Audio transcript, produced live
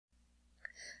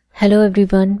Hello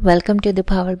everyone, welcome to the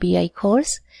Power BI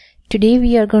course. Today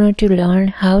we are going to learn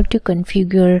how to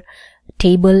configure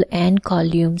table and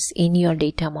columns in your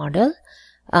data model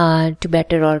to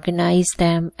better organize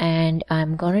them, and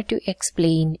I'm going to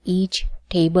explain each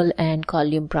table and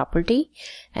column property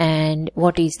and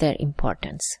what is their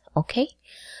importance. Okay,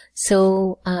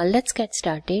 so let's get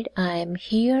started. I'm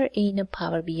here in a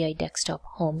Power BI desktop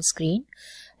home screen,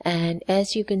 and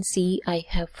as you can see I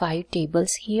have 5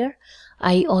 tables here.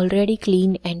 I already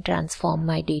cleaned and transformed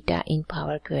my data in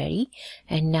Power Query,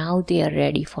 and now they are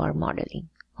ready for modeling.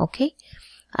 Okay,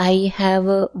 I have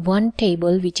one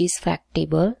table which is fact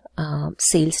table,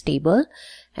 sales table,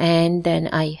 and then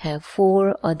I have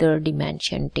 4 other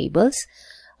dimension tables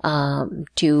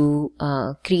to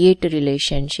create a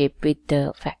relationship with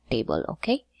the fact table.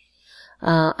 Okay,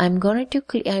 I'm going to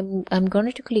click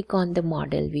on the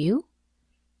model view.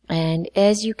 And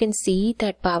as you can see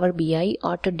that Power BI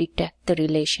auto detect the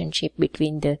relationship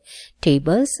between the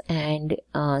tables, and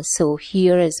so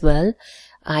here as well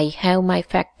I have my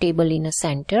fact table in a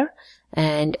center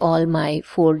and all my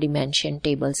 4 dimension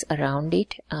tables around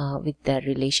it with the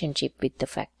relationship with the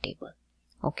fact table.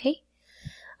 Okay,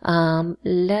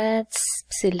 let's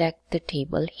select the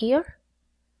table here.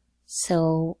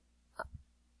 So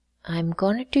I'm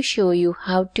going to show you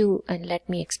how to, and let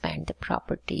me expand the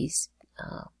properties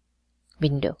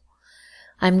window.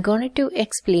 I'm going to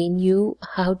explain you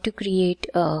how to create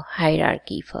a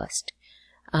hierarchy first.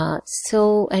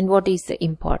 And what is the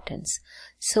importance?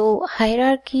 So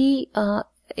hierarchy,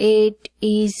 it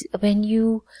is when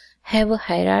you have a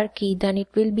hierarchy, then it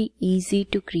will be easy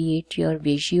to create your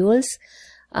visuals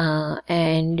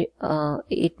and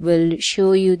it will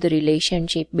show you the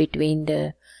relationship between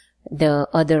the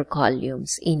other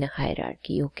columns in a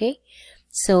hierarchy. Okay,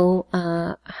 so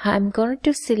I'm going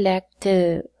to select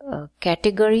a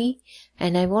category,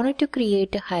 and I wanted to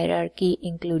create a hierarchy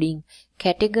including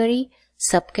category,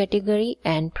 subcategory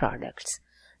and products.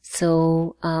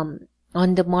 So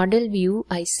on the model view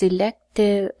I select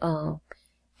the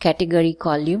category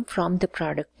column from the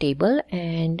product table,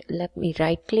 and let me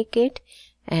right click it,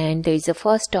 and there is a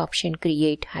first option,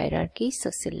 create hierarchy, so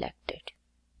select it.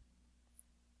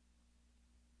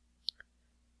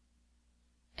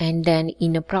 And then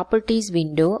in a properties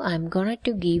window I'm going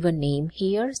to give a name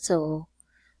here. So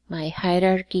my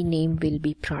hierarchy name will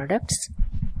be products,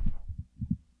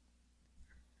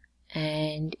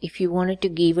 and if you wanted to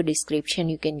give a description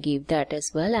you can give that as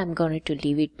well. I'm going to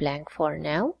leave it blank for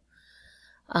now.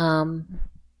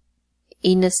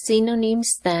 In a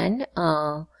synonyms, then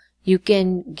you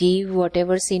can give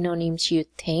whatever synonyms you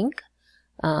think.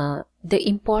 The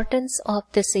importance of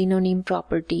the synonym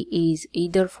property is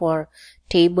either for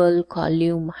table,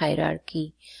 column,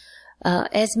 hierarchy,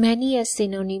 as many as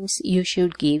synonyms you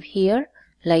should give here.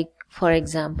 Like for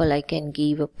example I can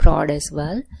give a prod as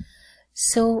well.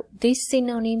 So these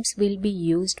synonyms will be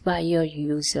used by your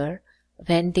user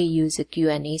when they use a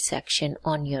Q&A section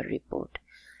on your report.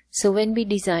 So when we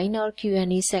design our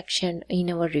Q&A section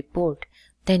in our report,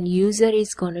 then user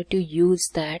is going to use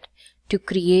that to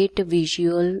create a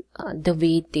visual the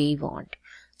way they want.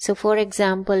 So for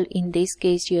example, in this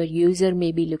case your user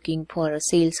may be looking for a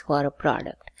sales for a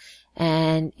product,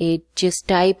 and it just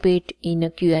type it in a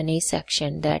Q&A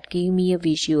section that give me a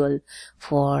visual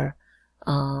for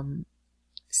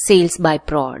sales by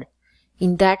prod.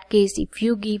 In that case, if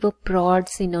you give a prod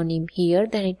synonym here,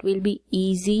 then it will be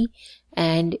easy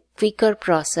and quicker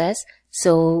process,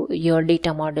 so your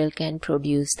data model can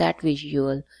produce that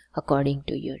visual according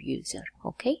to your user.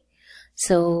 Okay,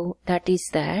 so that is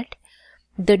that.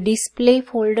 The display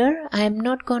folder, I am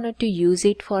not going to use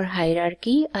it for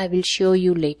hierarchy. I will show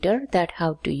you later that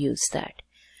how to use that.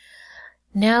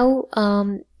 Now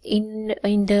when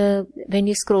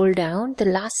you scroll down, the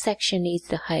last section is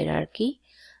the hierarchy,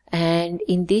 and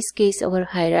in this case our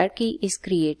hierarchy is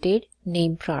created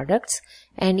name products,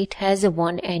 and it has a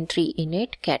one entry in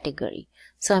it, category.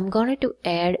 So I'm going to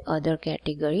add other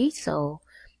categories. So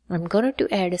I'm going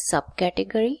to add a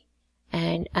subcategory,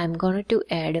 and I'm going to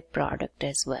add a product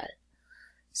as well.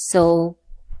 So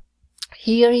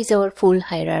here is our full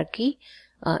hierarchy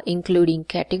including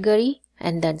category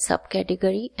and then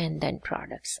subcategory and then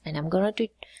products, and I'm going to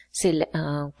select,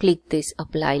 click this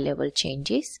apply level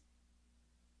changes,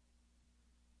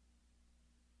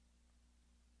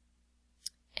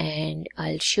 and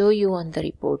I'll show you on the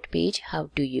report page how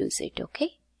to use it.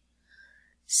 Okay,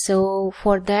 so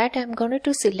for that I'm going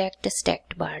to select a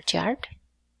stacked bar chart,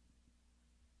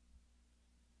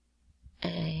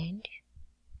 and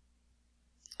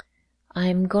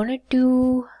I'm going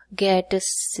to get a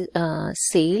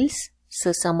sales,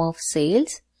 so sum of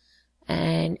sales,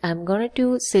 and I'm going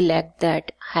to select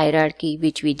that hierarchy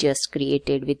which we just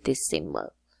created with this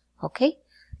symbol. Okay,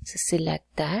 so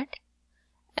select that,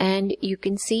 and you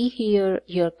can see here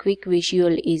your quick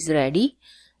visual is ready.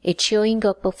 It's showing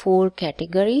up 4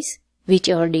 categories which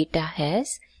our data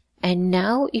has. And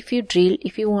now if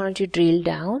you want to drill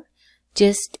down,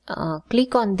 just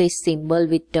click on this symbol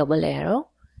with double arrow,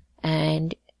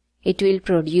 and it will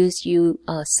produce you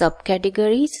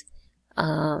subcategories,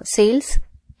 sales,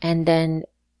 and then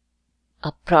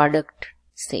a product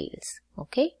sales.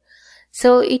 Okay,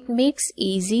 so it makes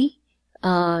easy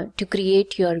to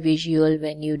create your visual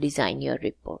when you design your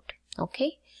report.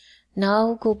 Okay,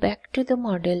 now go back to the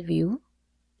model view,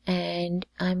 and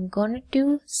I'm going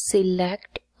to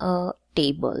select a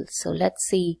table. So let's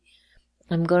see,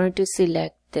 I'm going to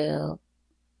select the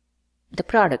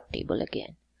product table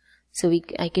again. So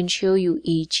I can show you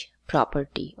each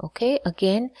property. Okay,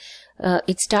 again,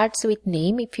 it starts with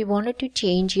name. If you wanted to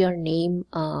change your name,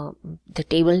 the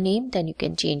table name, then you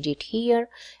can change it here.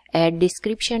 Add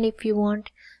description if you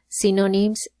want.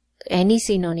 Synonyms, any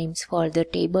synonyms for the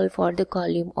table, for the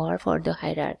column, or for the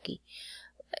hierarchy.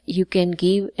 You can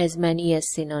give as many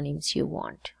as synonyms you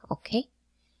want. Okay.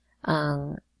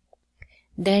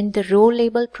 Then the row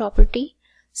label property.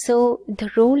 So the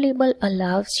row label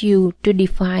allows you to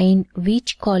define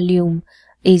which column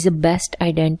is best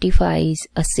identifies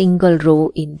a single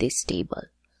row in this table.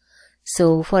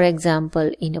 So for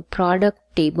example, in a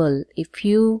product table, if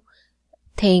you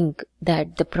think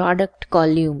that the product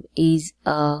column is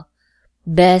a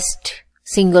best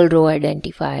single row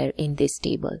identifier in this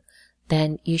table,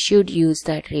 then you should use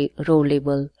that row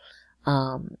label,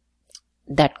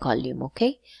 that column.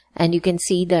 Okay, and you can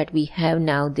see that we have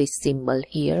now this symbol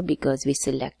here because we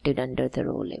selected under the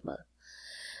row label.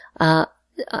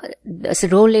 As a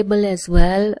row label as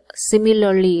well,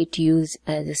 similarly it used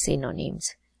as a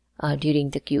synonyms during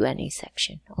the Q&A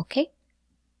section. Okay,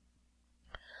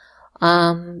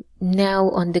 now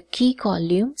on the key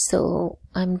column, so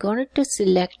I'm going to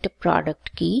select a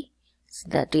product key. So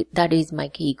that is my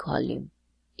key column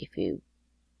if you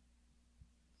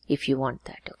want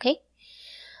that. Okay,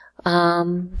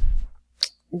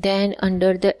 then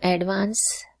under the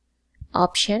advanced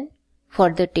option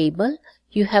for the table,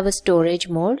 you have a storage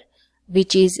mode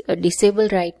which is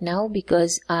disabled right now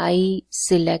because I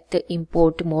select the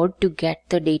import mode to get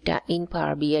the data in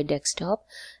Power BI desktop,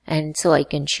 and so I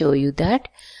can show you that.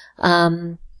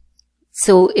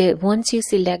 So once you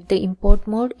select the import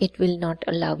mode, it will not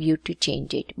allow you to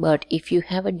change it. But if you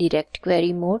have a direct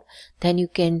query mode, then you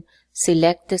can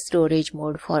select the storage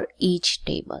mode for each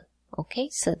table. Okay,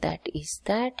 so that is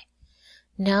that.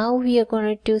 Now we are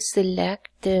going to select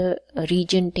the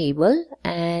region table,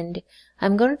 and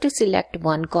I'm going to select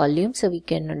one column so we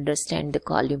can understand the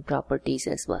column properties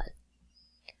as well.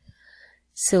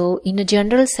 So in a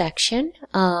general section,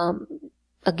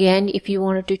 again, if you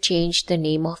wanted to change the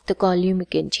name of the column, you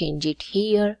can change it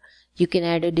here. You can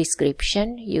add a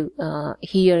description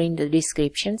here in the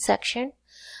description section.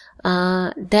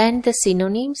 Then the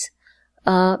synonyms,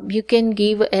 you can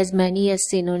give as many as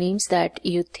synonyms that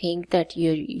you think that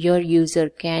your user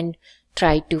can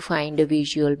try to find a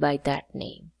visual by that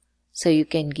name. So you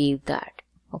can give that.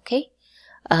 Okay,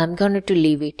 I'm going to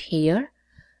leave it here.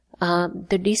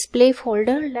 The display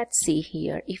folder, let's see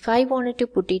here. If I wanted to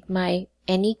put it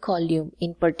any column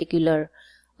in particular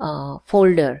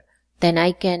folder, then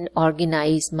I can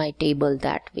organize my table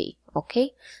that way.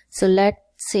 Okay, so let's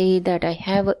say that I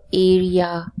have an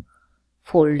area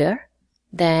folder,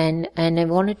 then and I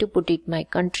wanted to put it my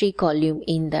country column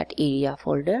in that area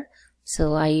folder.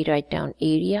 So I write down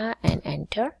area and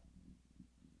enter.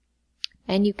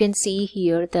 And you can see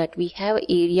here that we have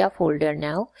area folder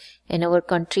now, and our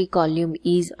country column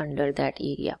is under that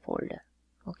area folder.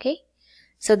 Okay,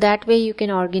 so that way you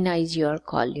can organize your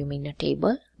column in a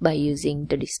table by using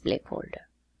the display folder.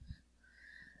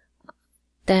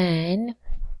 Then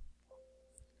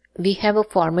we have a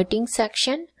formatting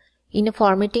section. In a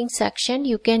formatting section,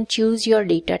 you can choose your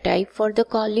data type for the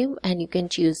column, and you can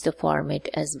choose the format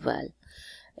as well.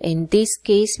 In this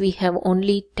case, we have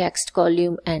only text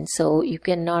column, and so you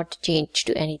cannot change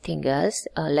to anything else,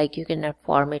 like you cannot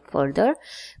format further.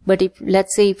 But if,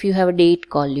 let's say, if you have a date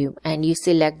column and you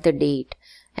select the date,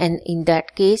 and in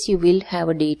that case you will have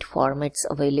a date formats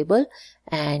available,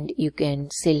 and you can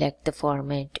select the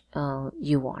format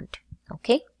you want.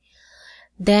 Okay,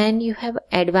 then you have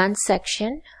advanced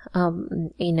section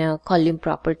in a column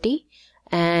property,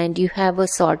 and you have a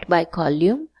sort by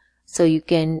column, so you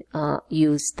can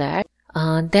use that.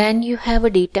 Then you have a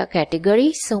data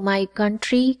category. So my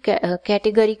country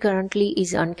category currently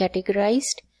is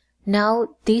uncategorized,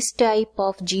 Now this type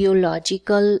of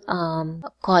geological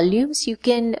columns, you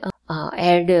can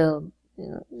add a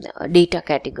data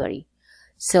category.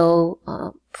 So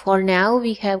for now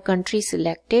we have country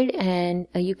selected, and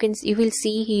you will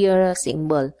see here a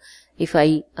symbol if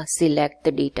I select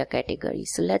the data category.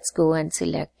 So let's go and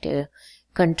select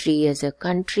country as a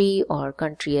country, or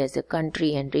country as a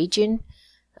country and region,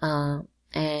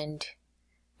 and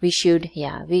we should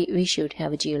we should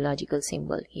have a geological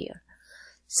symbol here.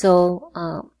 So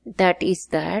that is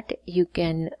that. You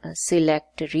can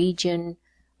select a region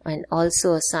and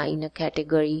also assign a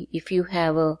category. If you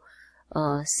have a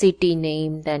city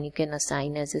name, then you can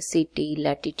assign as a city,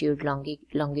 latitude,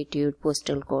 longitude,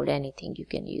 postal code, anything you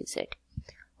can use it.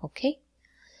 Okay.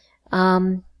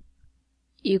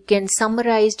 You can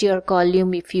summarize your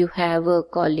column if you have a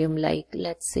column like,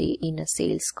 let's say in a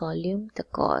sales column, the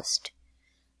cost.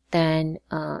 Then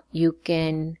you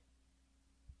can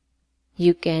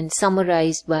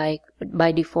summarize by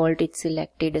default it's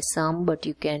selected a sum, but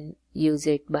you can use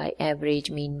it by average,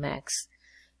 mean, max,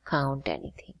 count,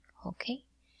 anything. Okay.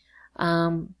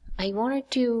 I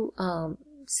wanted to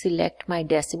select my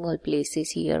decimal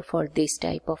places here for this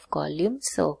type of column.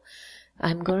 So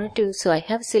I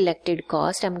have selected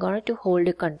cost. I'm going to hold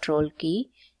a control key,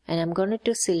 and I'm going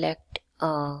to select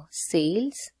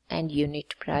sales and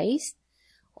unit price.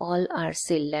 All are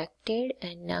selected,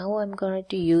 and now I'm going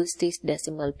to use these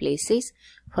decimal places,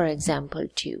 for example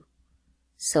 2.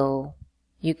 So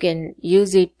you can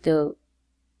use it the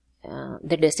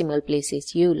decimal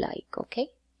places you like. Okay.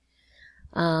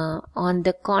 On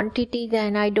the quantity,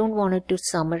 then I don't want it to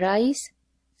summarize,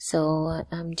 so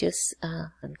I'm just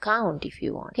count if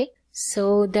you want. Okay.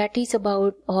 So that is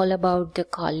all about the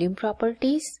column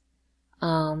properties.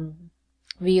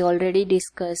 We already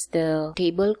discussed the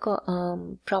table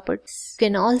properties. You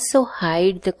can also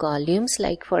hide the columns,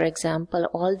 like for example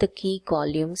all the key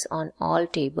columns on all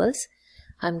tables.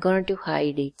 I'm going to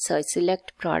hide it. So I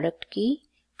select product key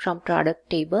from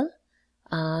product table.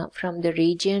 From the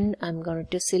region, I'm going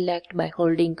to select by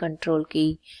holding control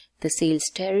key the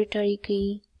sales territory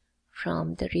key.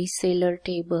 From the reseller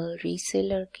table,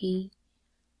 reseller key.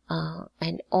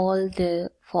 And all the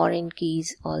foreign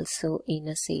keys also in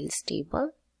a sales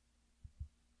table.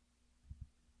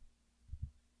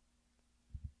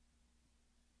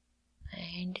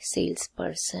 And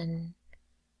salesperson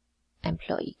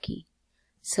employee key.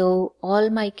 So all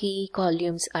my key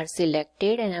columns are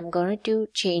selected, and I'm going to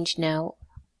change now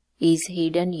is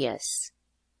hidden yes.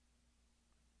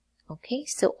 Okay,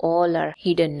 so all are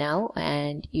hidden now,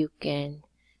 and you can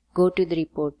go to the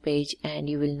report page and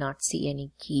you will not see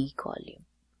any key column.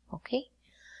 Okay,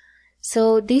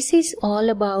 so this is all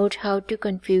about how to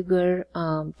configure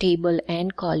table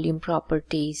and column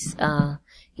properties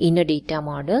in a data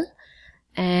model.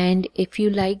 And if you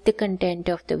like the content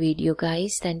of the video,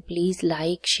 guys, then please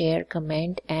like, share,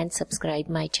 comment and subscribe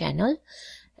my channel.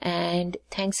 And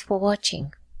thanks for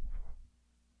watching.